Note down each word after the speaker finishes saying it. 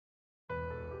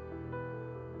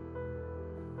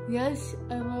Yes,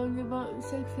 I learned about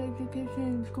sex education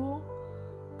in school,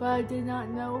 but I did not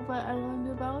know that I learned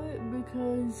about it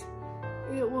because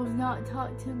it was not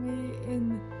taught to me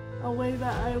in a way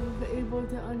that I was able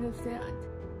to understand.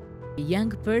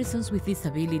 Young persons with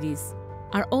disabilities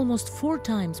are almost 4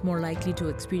 times more likely to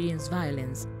experience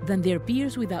violence than their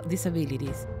peers without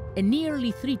disabilities, and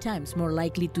nearly 3 times more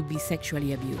likely to be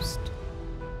sexually abused.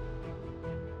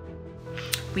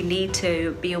 We need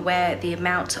to be aware the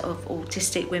amount of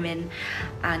autistic women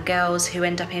and girls who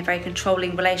end up in very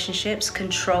controlling relationships.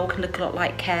 Control can look a lot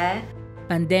like care.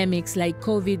 Pandemics like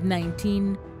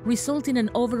COVID-19 result in an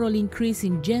overall increase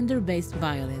in gender-based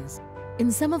violence,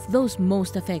 and some of those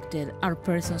most affected are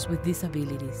persons with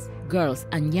disabilities. Girls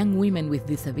and young women with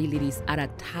disabilities are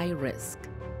at high risk.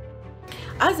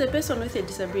 As a person with a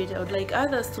disability, I would like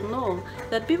others to know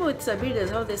that people with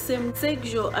disabilities have the same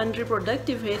sexual and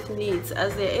reproductive health needs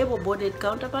as their able-bodied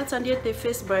counterparts, and yet they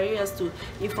face barriers to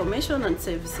information and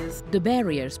services. The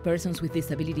barriers persons with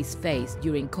disabilities face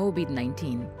during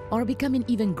COVID-19 are becoming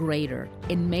even greater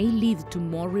and may lead to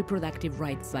more reproductive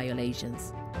rights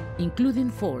violations, including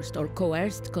forced or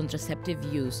coerced contraceptive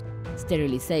use,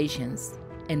 sterilizations,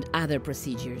 and other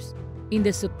procedures, in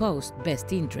the supposed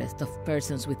best interest of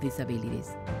persons with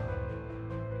disabilities.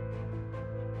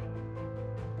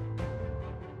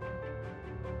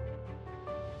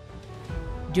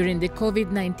 During the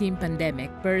COVID-19 pandemic,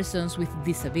 persons with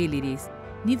disabilities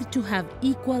need to have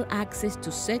equal access to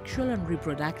sexual and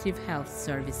reproductive health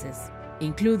services,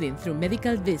 including through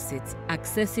medical visits,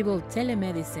 accessible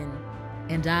telemedicine,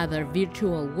 and other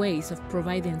virtual ways of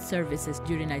providing services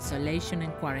during isolation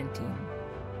and quarantine.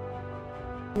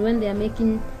 When they are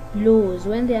making laws,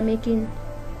 when they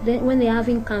are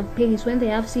having campaigns, when they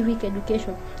have civic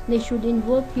education, they should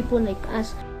involve people like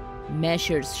us.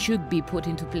 Measures should be put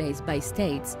into place by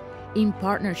states in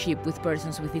partnership with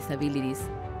persons with disabilities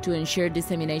to ensure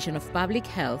dissemination of public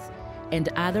health and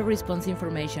other response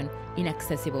information in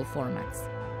accessible formats.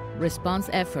 Response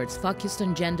efforts focused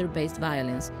on gender-based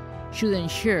violence should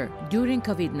ensure during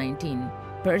COVID-19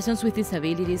 persons with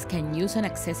disabilities can use an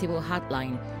accessible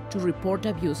hotline to report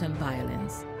abuse and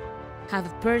violence,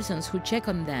 have persons who check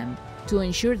on them to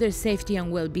ensure their safety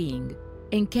and well-being,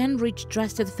 and can reach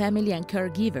trusted family and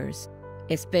caregivers,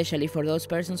 especially for those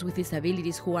persons with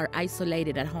disabilities who are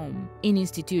isolated at home, in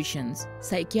institutions,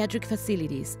 psychiatric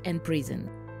facilities, and prison.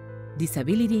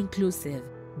 Disability inclusive,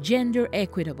 gender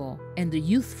equitable, and a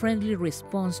youth-friendly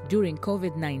response during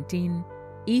COVID-19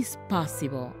 is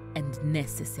possible and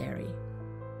necessary.